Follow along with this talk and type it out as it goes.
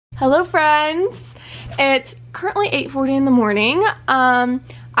Hello friends, it's currently 8:40 in the morning.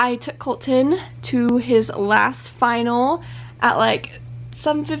 I took Colton to his last final at like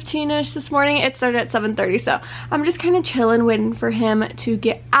 7:15ish this morning. It started at 7:30, so I'm just kind of chilling waiting for him to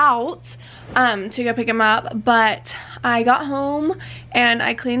get out to go pick him up. But I got home and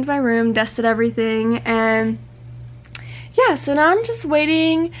I cleaned my room, dusted everything, and yeah, so now I'm just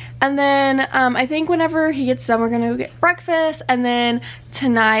waiting, and then I think whenever he gets done we're gonna go get breakfast, and then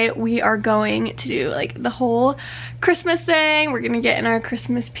tonight we are going to do like the whole Christmas thing. We're gonna get in our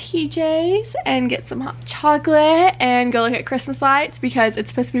Christmas PJs and get some hot chocolate and go look at Christmas lights because it's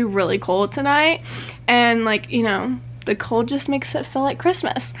supposed to be really cold tonight, and like, you know, the cold just makes it feel like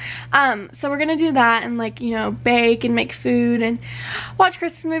Christmas. So we're gonna do that and, like, you know, bake and make food and watch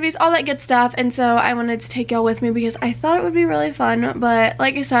Christmas movies, all that good stuff. And so I wanted to take y'all with me because I thought it would be really fun. But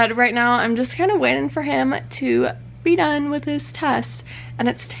like I said, right now I'm just kind of waiting for him to be done with his test, and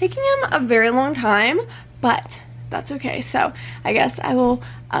it's taking him a very long time, but that's okay. So I guess I will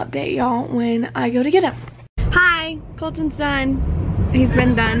update y'all when I go to get him. Hi, Colton's done. He's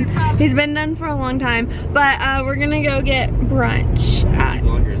been done. He's been done for a long time, but we're gonna go get brunch at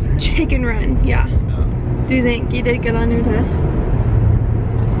Chicken Run. Yeah. Do you think you did good on your test?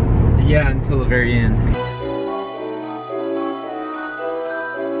 Yeah, until the very end.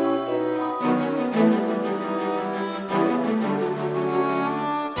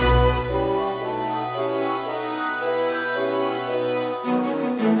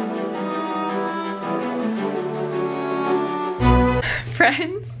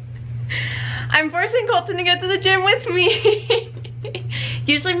 Friends, I'm forcing Colton to go to the gym with me.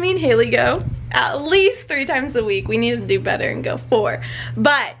 Usually me and Haley go at least 3 times a week. We need to do better and go 4,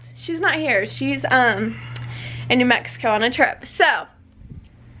 but she's not here. She's in New Mexico on a trip, so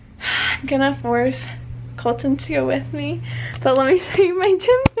I'm gonna force Colton to go with me. But let me show you my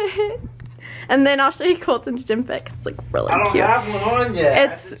gym fit, and then I'll show you Colton's gym fit. It's like really cute. I don't have one on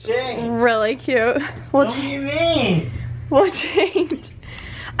yet. It's really cute. What do you mean? We'll change.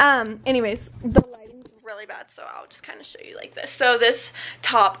 Anyways, the lighting's really bad, so I'll just kind of show you like this. So this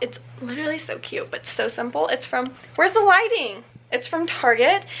top, it's literally so cute, but so simple. It's from, where's the lighting? It's from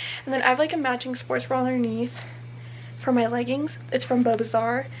Target. And then I have like a matching sports bra underneath for my leggings. It's from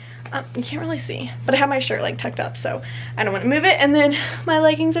Bazaar. You can't really see, but I have my shirt like tucked up, so I don't want to move it. And then my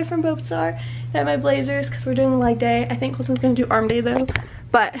leggings are from Bazaar, and my blazers, because we're doing the leg day. I think Colton's gonna do arm day though.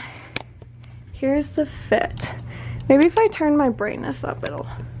 But here's the fit. Maybe if I turn my brightness up, it'll...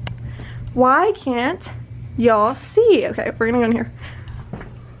 Why can't y'all see? Okay, we're gonna go in here.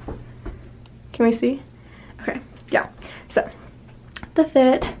 Can we see? Okay, yeah. So, the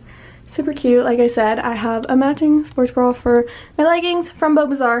fit, super cute. Like I said, I have a matching sports bra for my leggings from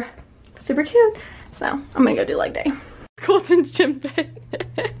Bazaar. Super cute. So, I'm gonna go do leg day. Colton's gym fit.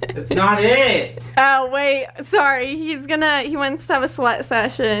 That's not it. Oh, wait. Sorry. He wants to have a sweat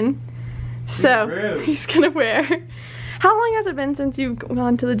session. So, he's gonna wear... How long has it been since you've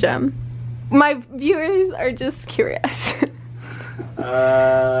gone to the gym? My viewers are just curious.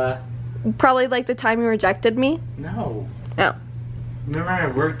 Probably like the time you rejected me? No. Oh. Remember I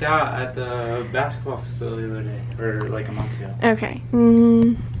worked out at the basketball facility the other day, or like a month ago. Okay.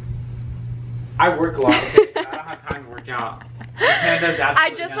 I work a lot, okay, so I don't have time to work out.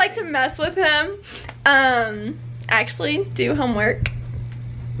 I just like to mess with him. Actually do homework.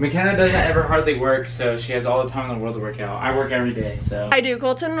 Makennah doesn't ever hardly work, so she has all the time in the world to work out. I work every day, so. I do.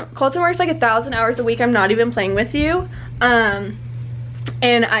 Colton works like 1,000 hours a week. I'm not even playing with you. And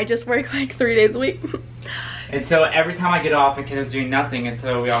I just work like 3 days a week. And so every time I get off, Makennah's doing nothing, and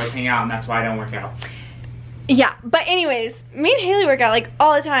so we always hang out, and that's why I don't work out. Yeah, but anyways, me and Haley work out like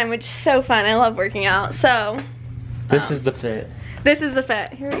all the time, which is so fun. I love working out, so. This is the fit. This is the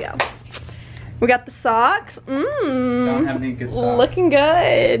fit. Here we go. We got the socks. Don't have any good socks. Looking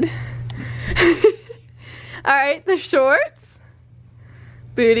good. Alright, the shorts.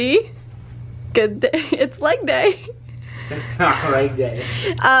 Booty. Good day. It's leg day. It's not leg day.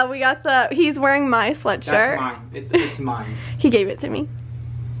 We got the, he's wearing my sweatshirt. That's mine. It's mine. He gave it to me.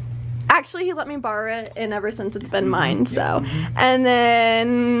 Actually, he let me borrow it, and ever since it's been mine, so. And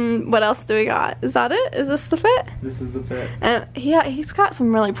then, what else do we got? Is that it? Is this the fit? This is the fit. And he's got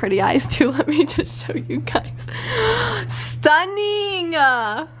some really pretty eyes, too. Let me just show you guys. Stunning!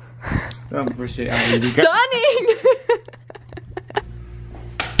 Stunning!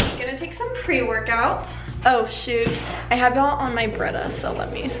 Gonna take some pre-workout. Oh, shoot. I have y'all on my Brita, so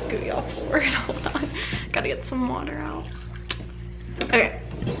let me scoot y'all forward. Hold on. Gotta get some water out. Okay.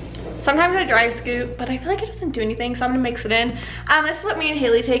 Sometimes I dry scoop, but I feel like it doesn't do anything, so I'm gonna mix it in. This is what me and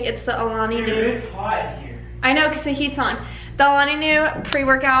Haley take. It's the Alani. Dude, it's hot here. I know, because the heat's on. Delaney New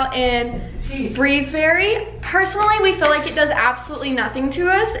pre-workout in Breezeberry. Personally, we feel like it does absolutely nothing to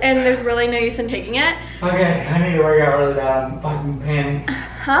us, and there's really no use in taking it. Okay, I need to work out really bad. I'm fucking panting.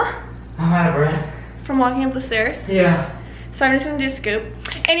 Huh? I'm out of breath. From walking up the stairs? Yeah. So I'm just gonna do a scoop.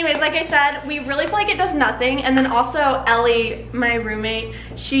 Anyways, like I said, we really feel like it does nothing. And then also Ellie, my roommate,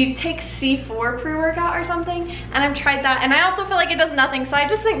 she takes C4 pre-workout or something, and I've tried that, and I also feel like it does nothing. So I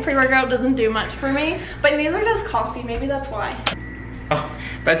just think pre-workout doesn't do much for me, but neither does coffee. Maybe that's why. Oh,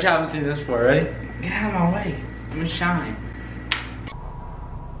 bet you haven't seen this before. Ready? Get out of my way. I'm gonna shine.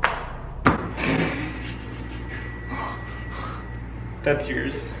 That's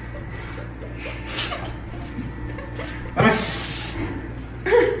yours.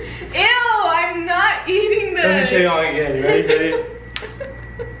 Ew, I'm not eating this. Let me show you all again. Ready?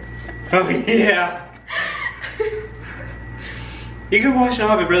 Oh yeah. You can wash it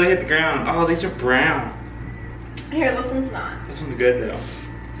off. It really hit the ground. Oh, these are brown. Here, this one's not. This one's good though.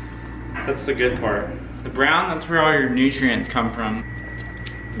 That's the good part. The brown, that's where all your nutrients come from.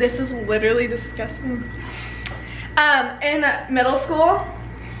 This is literally disgusting. In middle school,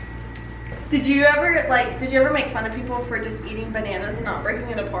 did you ever make fun of people for just eating bananas and not breaking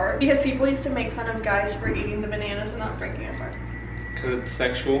it apart? Because people used to make fun of guys for eating the bananas and not breaking it apart. Because it's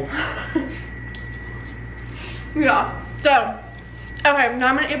sexual. Yeah. So, okay, now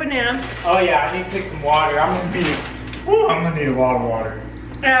I'm gonna eat a banana. Oh yeah, I need to take some water. I'm gonna need a lot of water.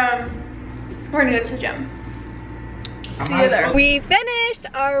 We're gonna go to the gym. See you there. We finished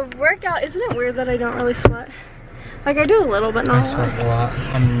our workout. Isn't it weird that I don't really sweat? Like I do a little, but not I sweat a lot.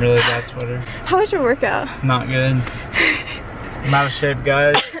 I'm a really bad sweater. How was your workout? Not good. I'm out of shape,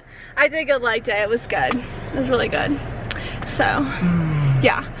 guys. I did a good leg day. It was good. It was really good. So,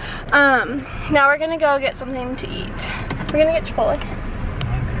 yeah. Now we're gonna go get something to eat. We're gonna get Chipotle.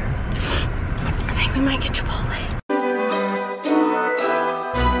 I think we might get Chipotle.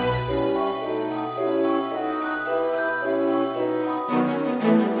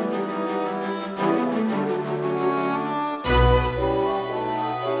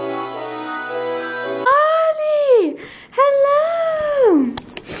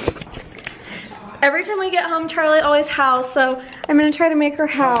 Every time we get home, Charlie always howls, so I'm gonna try to make her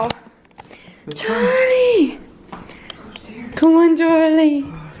howl. Charlie! Come on, Charlie.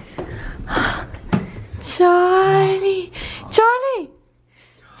 Charlie! Charlie!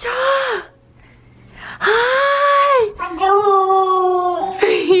 Hi!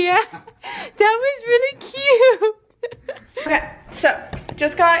 Yeah, that was really cute. Okay, so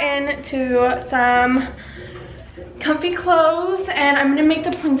just got into some comfy clothes, and I'm gonna make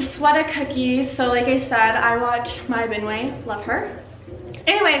the poinsettia cookies. So like I said, I watch my Binway, love her.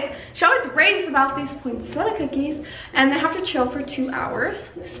 Anyways, she always raves about these poinsettia cookies, and they have to chill for 2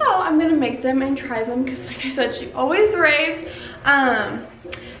 hours. So I'm gonna make them and try them, because like I said, she always raves.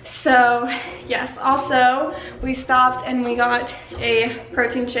 So yes, also we stopped and we got a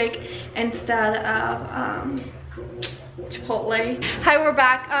protein shake instead of Chipotle. Hi, we're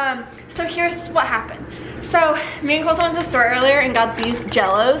back. So here's what happened. So me and Colton went to the store earlier and got these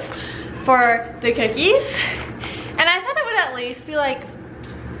Jellos for the cookies, and I thought it would at least be like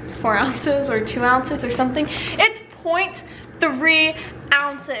 4 ounces or 2 ounces or something. It's 0.3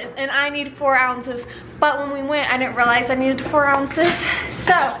 ounces and I need 4 ounces, but when we went I didn't realize I needed 4 ounces.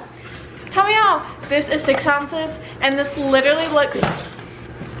 So tell me how this is 6 ounces and this literally looks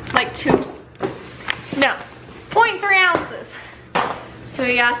like 0.3 ounces. So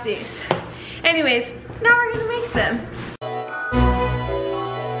we got these. Anyways, now we're gonna make them.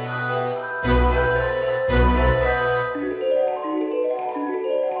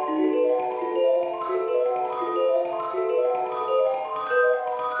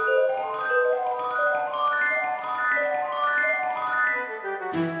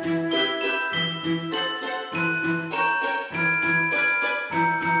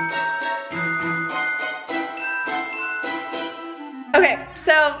 Okay,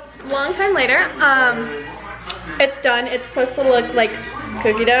 so long time later, it's done. It's supposed to look like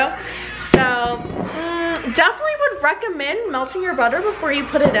cookie dough. So definitely would recommend melting your butter before you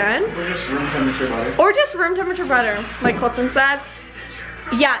put it in. Or just room temperature butter. Or just room temperature butter, like Colton said.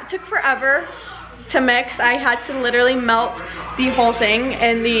 Yeah, it took forever to mix. I had to literally melt the whole thing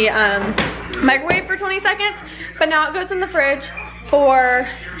in the microwave for 20 seconds. But now it goes in the fridge for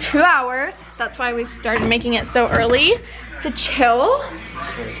 2 hours. That's why we started making it so early, to chill.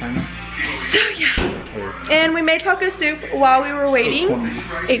 So yeah. And we made taco soup while we were waiting.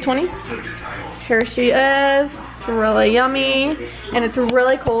 8:20. Here she is. It's really yummy. And it's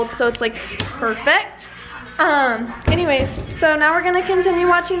really cold, so it's like perfect. Anyways, so now we're gonna continue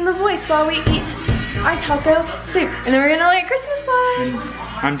watching The Voice while we eat. our taco soup. And then we're gonna light Christmas lights.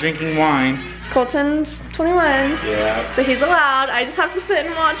 I'm drinking wine. Colton's 21. Yeah. So he's allowed. I just have to sit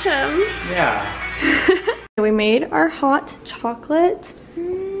and watch him. Yeah. We made our hot chocolate.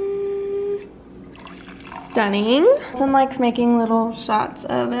 Stunning. Colton likes making little shots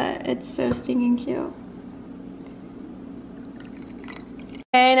of it. It's so stinking cute.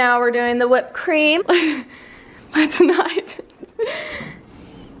 Okay, now we're doing the whipped cream. Let's not.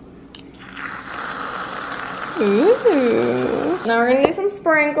 Ooh. Now we're gonna do some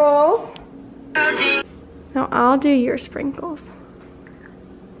sprinkles. No, I'll do your sprinkles.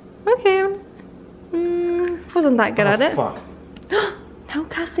 Okay. Wasn't that good at it? Fuck. No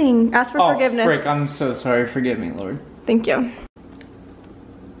cussing. Ask for forgiveness. Frick, I'm so sorry. Forgive me, Lord. Thank you.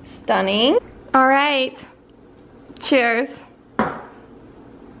 Stunning. All right. Cheers.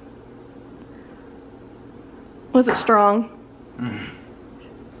 Was it strong?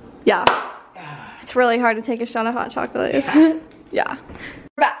 Yeah. It's really hard to take a shot of hot chocolate, isn't it? Yeah.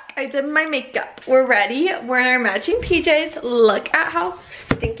 We're back. I did my makeup. We're ready. We're in our matching PJs. Look at how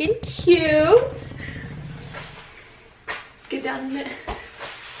stinking cute. Get down in it.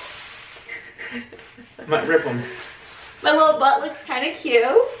 Might rip them. My little butt looks kind of cute.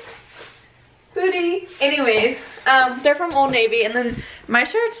 Booty. Anyways, they're from Old Navy, and then my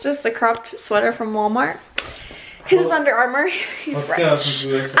shirt's just a cropped sweater from Walmart. His is Under Armour. He's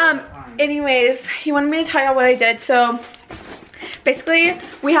rich. Anyways, he wanted me to tell you what I did. So basically,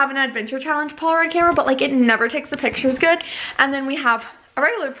 we have an adventure challenge Polaroid camera, but like it never takes the pictures good. And then we have a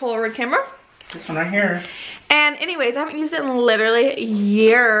regular Polaroid camera. This one right here. And anyways, I haven't used it in literally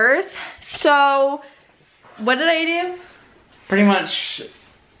years. So what did I do? Pretty much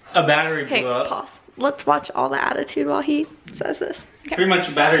a battery blew up. Pause. Let's watch all the attitude while he says this. Okay. Pretty much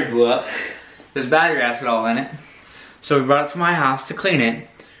a battery blew up. There's battery acid all in it. So we brought it to my house to clean it.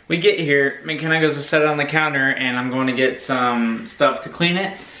 We get here, Makennah goes to set it on the counter, and I'm going to get some stuff to clean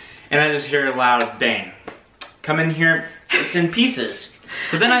it. And I just hear a loud bang. Come in here, it's in pieces.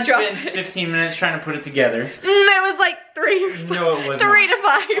 So then I spent 15 minutes trying to put it together. It was like 3 or 5. No, it wasn't. 3 to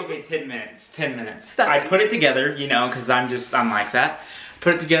 5. Okay, 10 minutes. 10 minutes. 7. I put it together, you know, because I'm like that.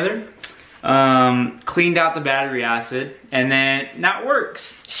 Put it together, cleaned out the battery acid, and then now it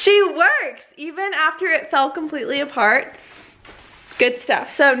works. She works, even after it fell completely apart. Good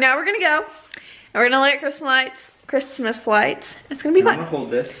stuff. So now we're gonna go, and we're gonna light Christmas lights. It's gonna be fun. I'm gonna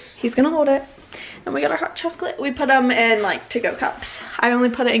hold this. He's gonna hold it. And we got our hot chocolate. We put them in like to-go cups. I only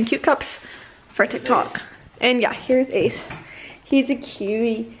put it in cute cups for TikTok. And yeah, here's Ace. He's a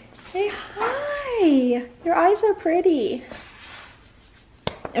cutie. Say hi. Your eyes are pretty.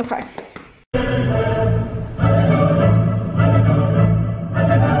 Okay.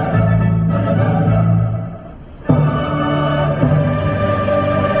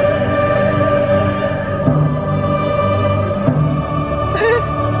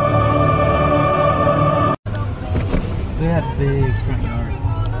 We have big front yard.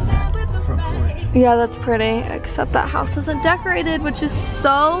 Front porch. Yeah, that's pretty. Except that house isn't decorated, which is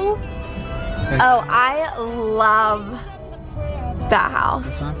so... Oh, I love that house.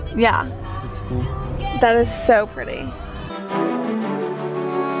 This one? Yeah. Looks cool. That is so pretty.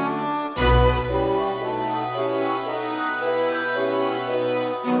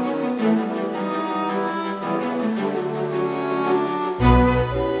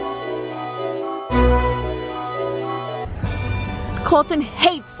 Colton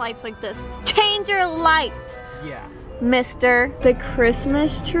hates lights like this. Change your lights. Yeah. Mister. The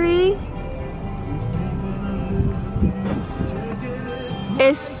Christmas tree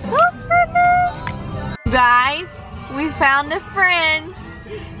is so pretty. Guys, we found a friend.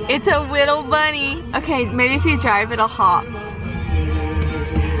 It's a little bunny. Okay, maybe if you drive, it'll hop.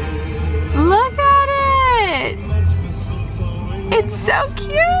 Look at it. It's so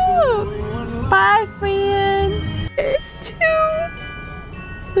cute. Bye, friend. There's 2.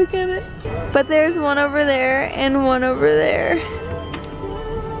 Look at it. But there's one over there and one over there.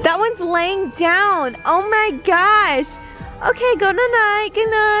 That one's laying down. Oh my gosh. Okay, go night. Good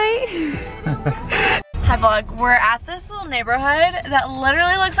night. Hi vlog. We're at this little neighborhood that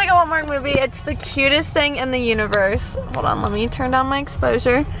literally looks like a Hallmark movie. It's the cutest thing in the universe. Hold on, let me turn down my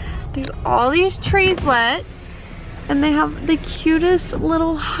exposure. There's all these trees lit, and they have the cutest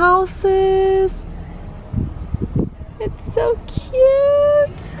little houses. It's so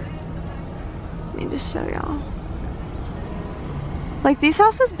cute. Let me just show y'all. Like, these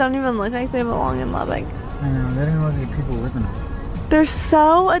houses don't even look like they belong in Lubbock. I know, they don't look like people living in them. They're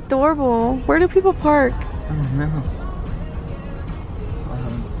so adorable. Where do people park? I don't know.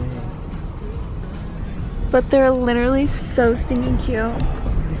 But they're literally so stinking cute.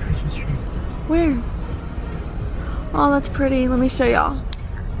 The Christmas tree. Where? Oh, that's pretty. Let me show y'all.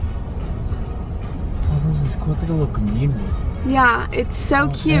 Oh, this is cool. It's like a little community. Yeah, it's so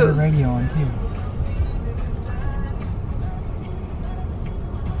cute. They have a radio on too.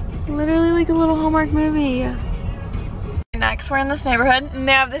 Literally like a little Hallmark movie. Next, we're in this neighborhood and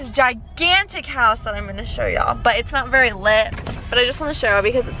they have this gigantic house that I'm gonna show y'all, but it's not very lit, but I just want to show you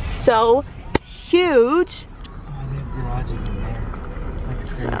because it's so huge. Oh, they have garages in there. That's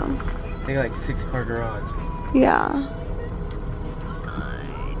crazy. So, they got like 6-car garage. yeah.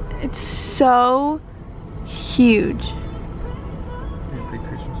 It's so huge. Big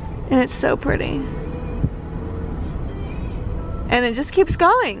Christmas tree. And it's so pretty. And it just keeps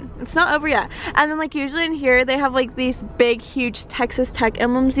going. It's not over yet. And then like usually in here they have like these big huge Texas Tech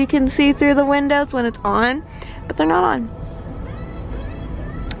emblems you can see through the windows when it's on, but they're not on.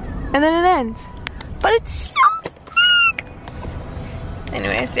 And then it ends. But it's so big.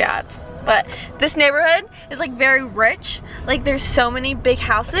 Anyways, yeah, but this neighborhood is like very rich. Like there's so many big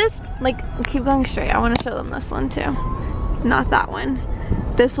houses. Like keep going straight. I want to show them this one too. Not that one.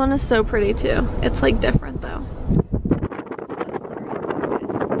 This one is so pretty too. It's like different though.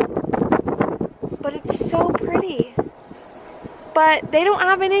 But it's so pretty. But they don't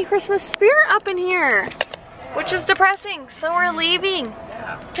have any Christmas spirit up in here, which is depressing. So we're leaving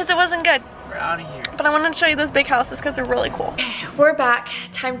because it wasn't good. We're out of here. But I wanted to show you those big houses because they're really cool. We're back.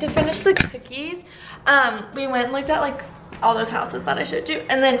 Time to finish the cookies. We went and looked at like all those houses that I showed you,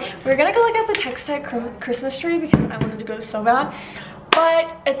 and then we're gonna go look at the Texas Tech Christmas tree because I wanted to go so bad.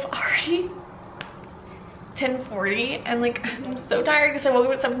 But it's already 10:40 and like I'm so tired because I woke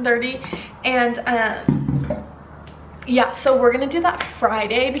up at 7:30 and yeah, so we're gonna do that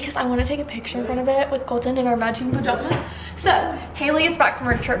Friday because I want to take a picture in front of it with Colton in our matching pajamas. So Haley gets back from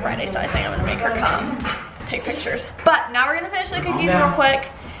her trip Friday, so I think I'm gonna make her come take pictures. But now we're gonna finish the cookies real quick.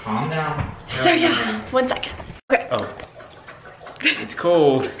 Calm down. So yeah, 1 second. Okay. Oh. It's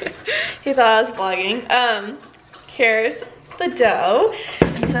cold. He thought I was vlogging. Here's the dough.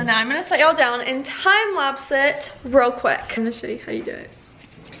 So now I'm gonna set y'all down and time lapse it real quick. I'm gonna show you how you do it.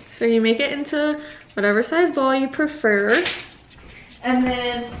 So you make it into whatever size ball you prefer. And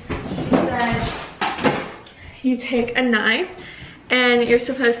then she said you take a knife and you're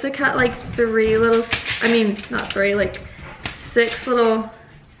supposed to cut like 3 little, I mean not 3, like 6 little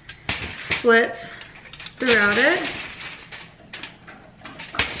slits throughout it.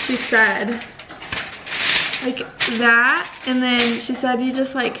 She said like that, and then she said you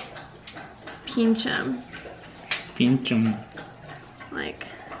just like pinch them. Pinch them. Like,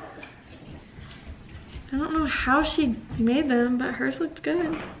 I don't know how she made them, but hers looked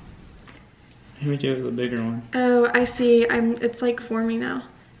good. Maybe do it with a bigger one. Oh, I see. It's like forming now.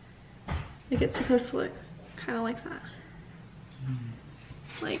 Like it's supposed to look kind of like that.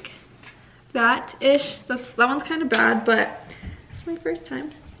 Like that-ish. That one's kind of bad, but it's my first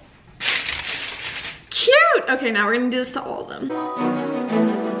time. Cute! Okay, now we're gonna do this to all of them.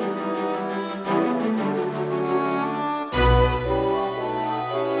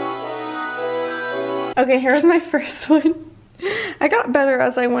 Okay, here's my first one. I got better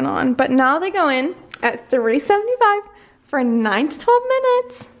as I went on, but now they go in at $3.75 for 9 to 12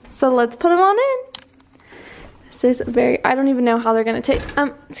 minutes. So let's put them on in. This is very, I don't even know how they're gonna taste.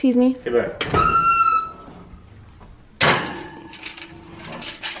 Excuse me. Get back.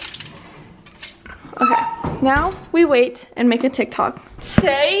 Okay, now we wait and make a TikTok.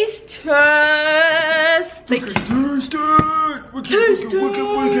 Taste test! Taste it!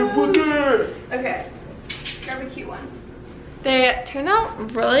 Okay, grab a cute one. They turned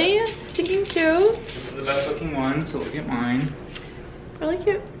out really stinking cute. This is the best looking one, so look at mine. Really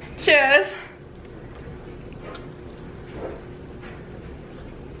cute. Cheers!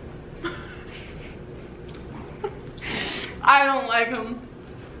 I don't like them.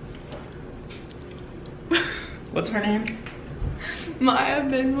 What's her name? Maya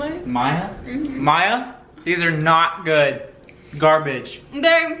Binley. Maya? Mm-hmm. Maya? These are not good. Garbage.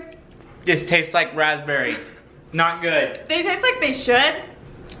 They This tastes like raspberry. Not good. taste like they should,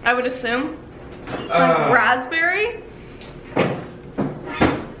 I would assume. Like raspberry.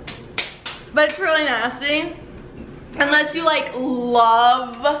 But it's really nasty. Unless you like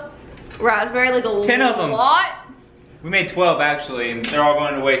love raspberry like a 10 of them. lot. We made 12 actually, and they're all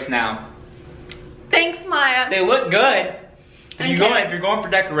going to waste now. Thanks, Maya. They look good. If I'm you're kidding. going for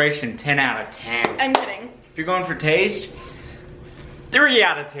decoration, 10 out of 10. I'm kidding. If you're going for taste, 3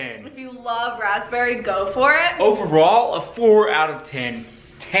 out of 10. If you love raspberry, go for it. Overall, a 4 out of 10.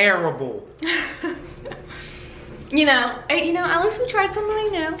 Terrible. You know, at least we tried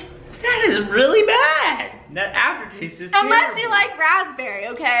something new. That is really bad. That aftertaste is terrible. Unless you like raspberry,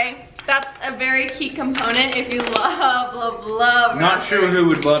 okay? That's a very key component if you love Not sure who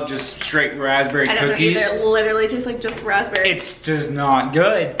would love just straight raspberry I don't cookies. know either. It literally tastes like just raspberry. It's just not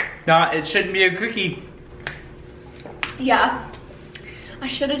good. It shouldn't be a cookie. Yeah. I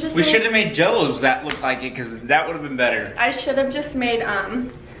should have just We should have made Jellos that look like it, because that would have been better. I should have just made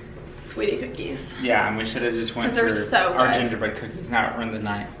sweetie cookies. Yeah, and we should have just went for so our good. gingerbread cookies, not ruin the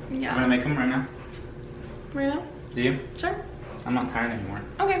night. Yeah. I'm gonna make them right now. Right now? Do you? Sure. I'm not tired anymore.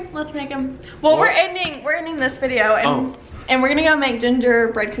 Okay, let's make them. Well, What? we're ending this video, and we're gonna go make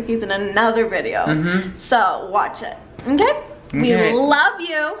gingerbread cookies in another video. So watch it. Okay? We love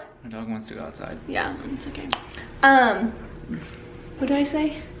you. My dog wants to go outside. Yeah, it's okay. What do I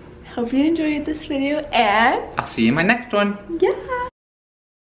say? Hope you enjoyed this video, and I'll see you in my next one. yeah.